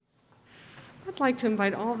I'd like to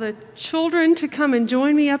invite all the children to come and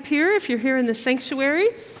join me up here if you're here in the sanctuary,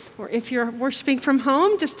 or if you're worshiping from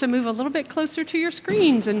home, just to move a little bit closer to your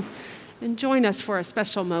screens and join us for a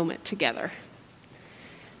special moment together.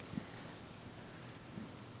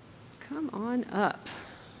 Come on up.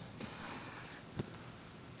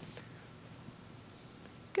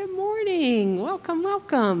 Good morning. Welcome,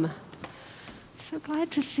 welcome. So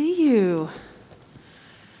glad to see you.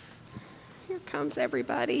 Here comes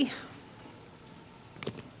everybody.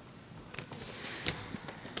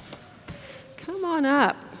 Come on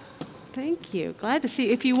up. Thank you. Glad to see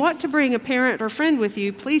you. If you want to bring a parent or friend with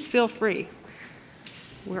you, please feel free.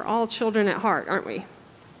 We're all children at heart, aren't we?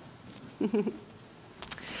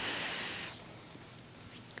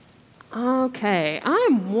 Okay,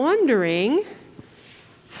 I'm wondering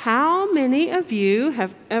how many of you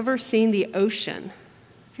have ever seen the ocean?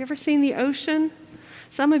 Have you ever seen the ocean?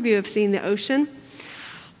 Some of you have seen the ocean.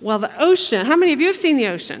 Well, the ocean, how many of you have seen the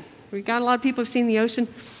ocean? We've got a lot of people who have seen the ocean.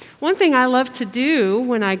 One thing I love to do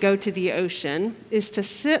when I go to the ocean is to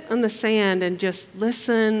sit on the sand and just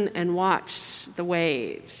listen and watch the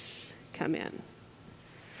waves come in.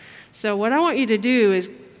 So what I want you to do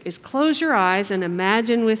is close your eyes and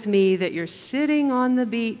imagine with me that you're sitting on the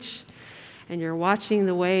beach and you're watching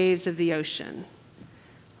the waves of the ocean.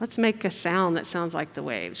 Let's make a sound that sounds like the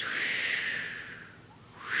waves.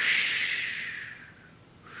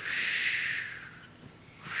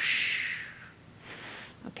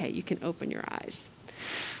 Okay, you can open your eyes.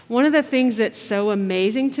 One of the things that's so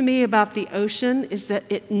amazing to me about the ocean is that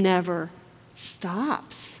it never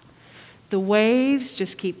stops. The waves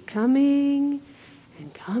just keep coming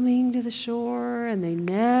and coming to the shore, and they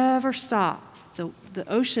never stop. The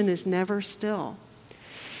ocean is never still.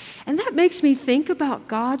 And that makes me think about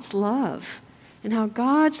God's love and how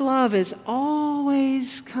God's love is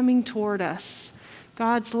always coming toward us.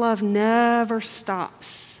 God's love never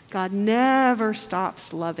stops. God never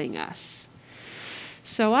stops loving us.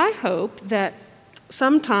 So I hope that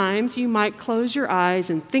sometimes you might close your eyes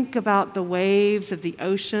and think about the waves of the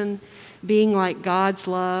ocean being like God's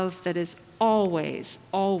love that is always,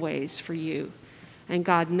 always for you. And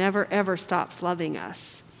God never, ever stops loving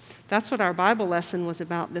us. That's what our Bible lesson was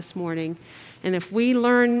about this morning. And if we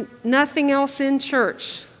learn nothing else in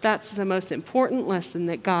church, that's the most important lesson,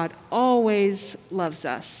 that God always loves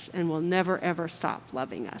us and will never, ever stop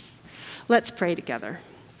loving us. Let's pray together.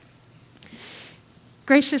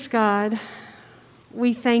 Gracious God,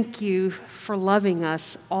 we thank you for loving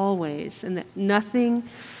us always, and that nothing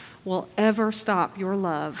will ever stop your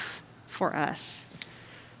love for us.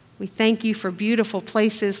 We thank you for beautiful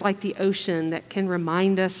places like the ocean that can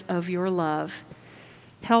remind us of your love.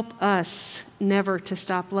 Help us never to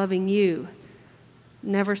stop loving you,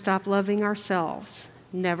 never stop loving ourselves,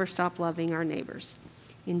 never stop loving our neighbors.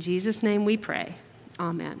 In Jesus' name we pray.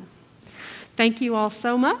 Amen. Thank you all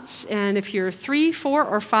so much. And if you're 3, 4,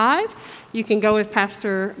 or 5, you can go with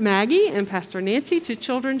Pastor Maggie and Pastor Nancy to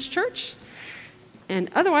Children's Church.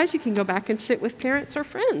 And otherwise, you can go back and sit with parents or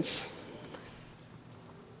friends.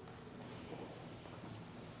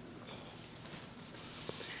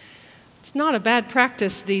 It's not a bad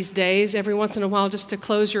practice these days, every once in a while, just to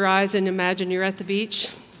close your eyes and imagine you're at the beach.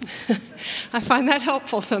 I find that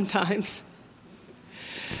helpful sometimes.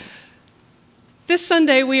 This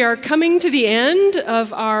Sunday, we are coming to the end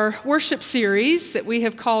of our worship series that we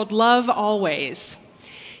have called Love Always.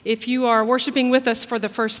 If you are worshiping with us for the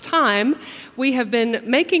first time, we have been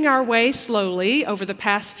making our way slowly over the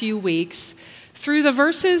past few weeks through the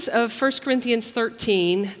verses of 1 Corinthians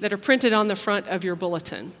 13 that are printed on the front of your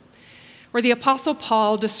bulletin, where the Apostle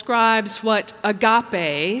Paul describes what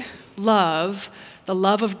agape, love, the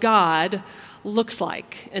love of God, looks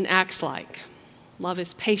like and acts like. Love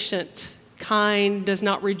is patient, kind, does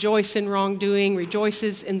not rejoice in wrongdoing,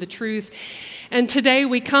 rejoices in the truth. And today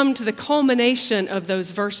we come to the culmination of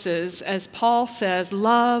those verses as Paul says,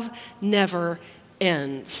 love never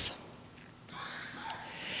ends.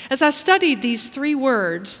 As I studied these 3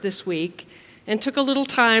 words this week and took a little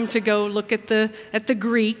time to go look at the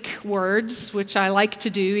Greek words, which I like to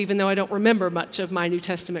do even though I don't remember much of my New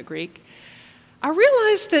Testament Greek, I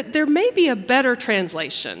realized that there may be a better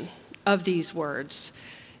translation of these words.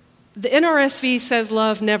 The NRSV says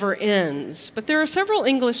love never ends, but there are several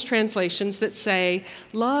English translations that say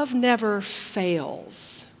love never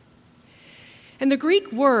fails. And the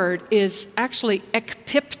Greek word is actually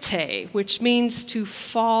ekpipte, which means to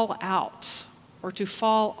fall out or to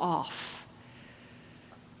fall off,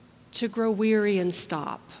 to grow weary and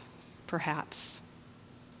stop, perhaps,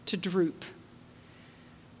 to droop.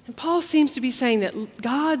 And Paul seems to be saying that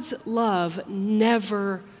God's love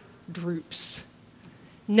never droops.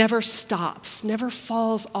 never stops, never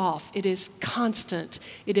falls off. It is constant.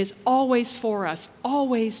 It is always for us,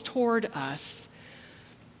 always toward us.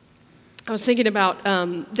 I was thinking about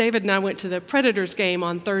David and I went to the Predators game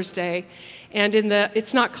on Thursday, and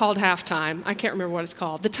it's not called halftime. I can't remember what it's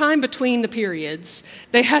called. The time between the periods,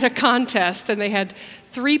 they had a contest, and they had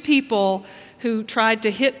 3 people who tried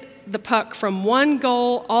to hit the puck from one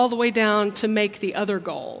goal all the way down to make the other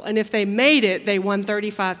goal. And if they made it, they won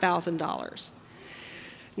 $35,000.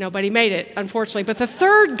 Nobody made it, unfortunately. But the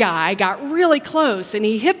third guy got really close, and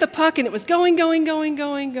he hit the puck, and it was going.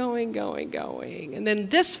 And then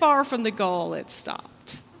this far from the goal, it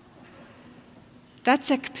stopped. That's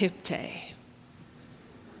ekpipte.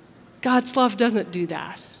 God's love doesn't do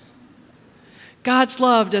that. God's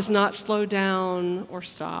love does not slow down or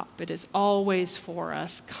stop. It is always for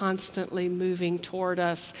us, constantly moving toward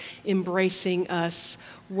us, embracing us,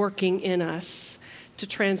 working in us to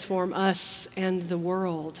transform us and the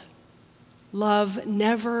world. Love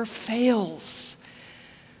never fails.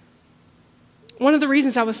 One of the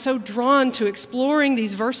reasons I was so drawn to exploring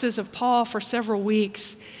these verses of Paul for several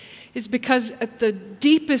weeks is because at the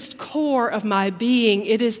deepest core of my being,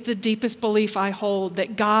 it is the deepest belief I hold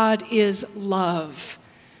that God is love.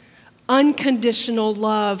 Unconditional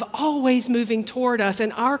love, always moving toward us.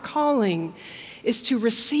 And our calling is to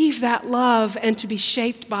receive that love and to be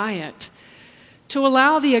shaped by it. To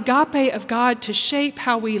allow the agape of God to shape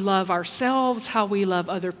how we love ourselves, how we love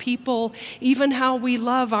other people, even how we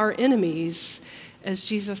love our enemies, as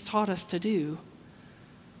Jesus taught us to do.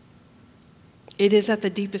 It is at the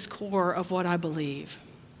deepest core of what I believe.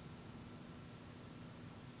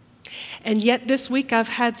 And yet this week I've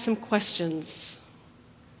had some questions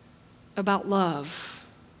about love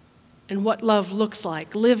and what love looks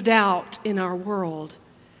like lived out in our world.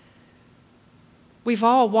 We've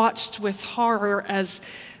all watched with horror as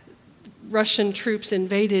Russian troops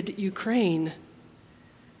invaded Ukraine.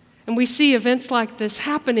 And we see events like this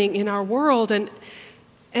happening in our world and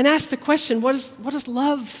ask the question, what does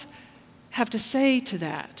love have to say to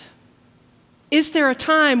that? Is there a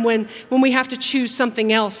time when we have to choose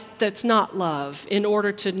something else that's not love in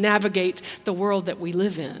order to navigate the world that we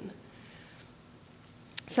live in?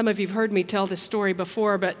 Some of you have heard me tell this story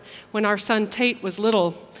before, but when our son Tate was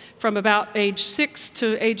little, from about age 6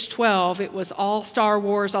 to age 12, it was all Star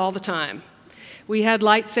Wars all the time. We had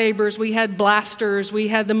lightsabers, we had blasters, we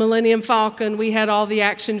had the Millennium Falcon, we had all the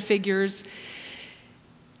action figures.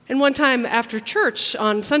 And one time after church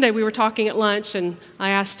on Sunday, we were talking at lunch, and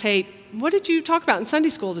I asked Tate, what did you talk about in Sunday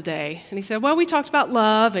school today? And he said, well, we talked about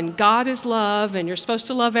love, and God is love, and you're supposed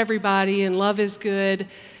to love everybody, and love is good.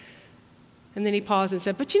 And then he paused and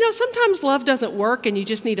said, but you know, sometimes love doesn't work, and you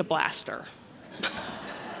just need a blaster.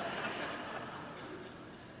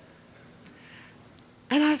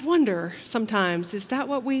 And I wonder sometimes, is that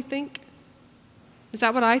what we think? Is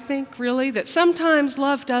that what I think, really? That sometimes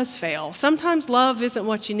love does fail. Sometimes love isn't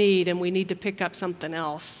what you need, and we need to pick up something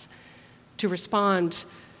else to respond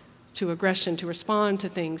to aggression, to respond to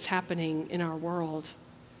things happening in our world.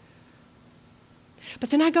 But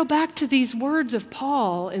then I go back to these words of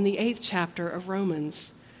Paul in the 8th chapter of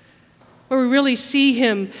Romans, where we really see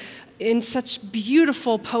him in such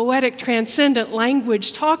beautiful, poetic, transcendent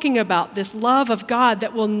language talking about this love of God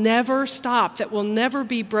that will never stop, that will never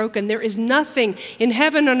be broken. There is nothing in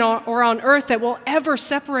heaven or on earth that will ever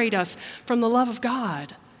separate us from the love of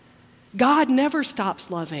God. God never stops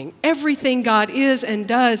loving. Everything God is and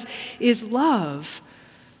does is love.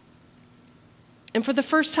 And for the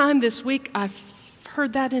first time this week, I've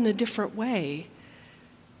heard that in a different way.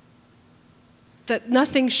 That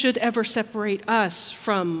nothing should ever separate us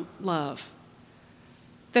from love.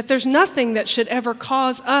 That there's nothing that should ever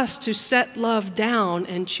cause us to set love down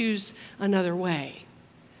and choose another way.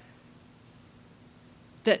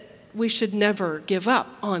 That we should never give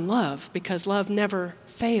up on love because love never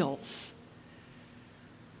fails.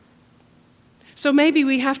 So maybe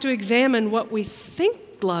we have to examine what we think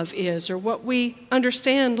love is or what we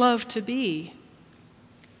understand love to be.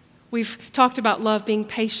 We've talked about love being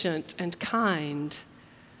patient and kind.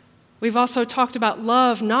 We've also talked about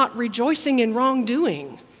love not rejoicing in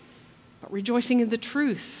wrongdoing, but rejoicing in the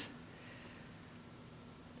truth.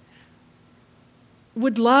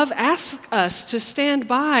 Would love ask us to stand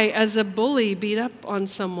by as a bully beat up on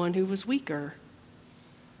someone who was weaker?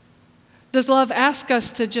 Does love ask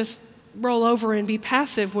us to just roll over and be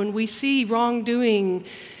passive when we see wrongdoing,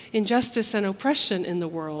 injustice, and oppression in the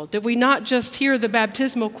world? Did we not just hear the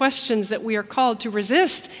baptismal questions that we are called to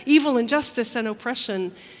resist evil, injustice, and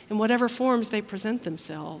oppression in whatever forms they present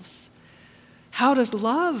themselves? How does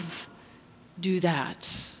love do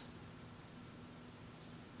that?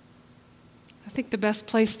 think the best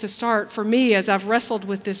place to start for me as I've wrestled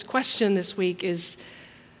with this question this week is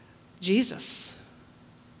Jesus.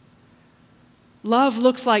 Love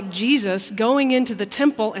looks like Jesus going into the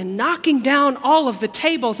temple and knocking down all of the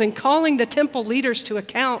tables and calling the temple leaders to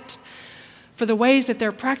account for the ways that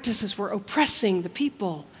their practices were oppressing the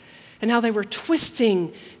people and how they were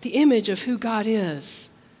twisting the image of who God is.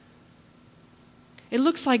 It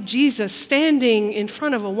looks like Jesus standing in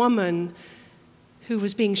front of a woman who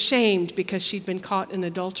was being shamed because she'd been caught in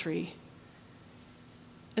adultery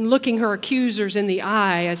and looking her accusers in the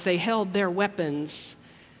eye as they held their weapons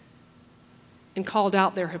and called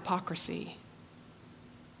out their hypocrisy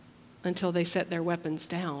until they set their weapons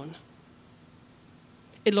down.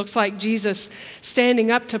 It looks like Jesus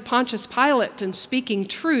standing up to Pontius Pilate and speaking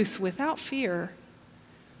truth without fear.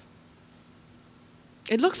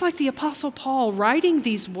 It looks like the Apostle Paul writing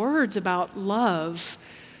these words about love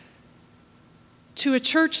to a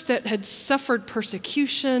church that had suffered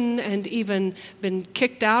persecution and even been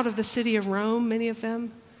kicked out of the city of Rome, many of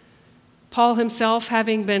them. Paul himself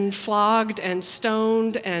having been flogged and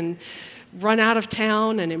stoned and run out of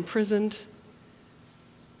town and imprisoned,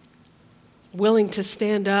 willing to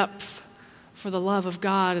stand up for the love of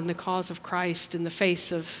God and the cause of Christ in the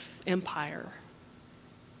face of empire.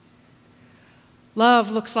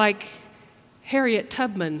 Love looks like Harriet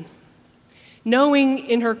Tubman, knowing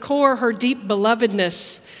in her core her deep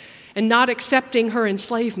belovedness and not accepting her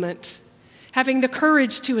enslavement, having the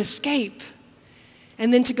courage to escape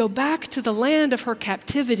and then to go back to the land of her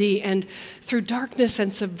captivity and through darkness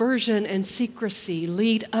and subversion and secrecy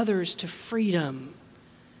lead others to freedom.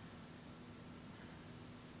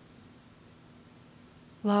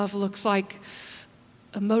 Love looks like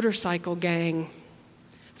a motorcycle gang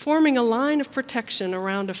forming a line of protection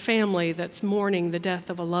around a family that's mourning the death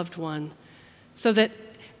of a loved one so that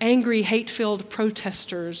angry, hate-filled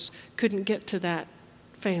protesters couldn't get to that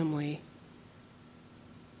family.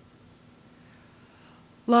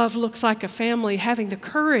 Love looks like a family having the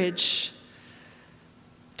courage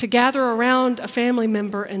to gather around a family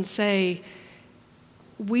member and say,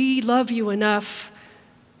 we love you enough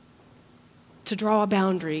to draw a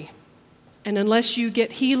boundary. And unless you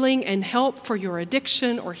get healing and help for your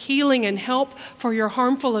addiction or healing and help for your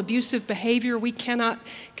harmful, abusive behavior, we cannot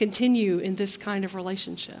continue in this kind of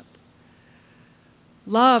relationship.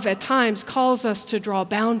 Love at times calls us to draw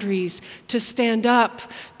boundaries, to stand up,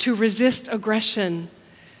 to resist aggression.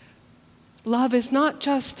 Love is not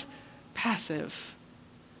just passive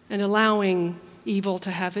and allowing evil to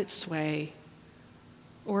have its sway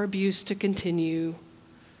or abuse to continue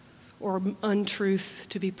or untruth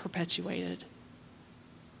to be perpetuated.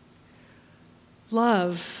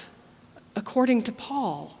 Love, according to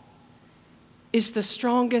Paul, is the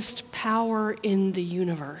strongest power in the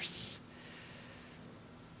universe.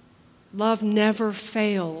 Love never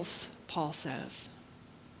fails, Paul says.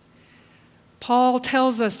 Paul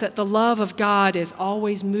tells us that the love of God is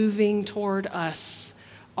always moving toward us,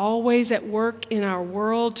 always at work in our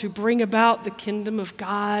world to bring about the kingdom of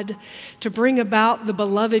God, to bring about the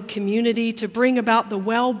beloved community, to bring about the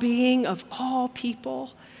well-being of all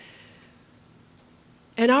people.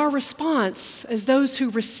 And our response as those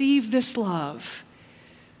who receive this love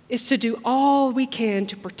is to do all we can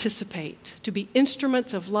to participate, to be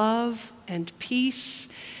instruments of love and peace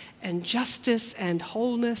and justice and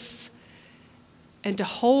wholeness, and to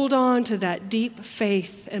hold on to that deep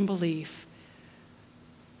faith and belief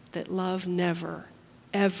that love never,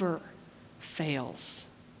 ever fails.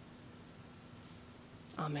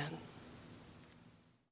 Amen.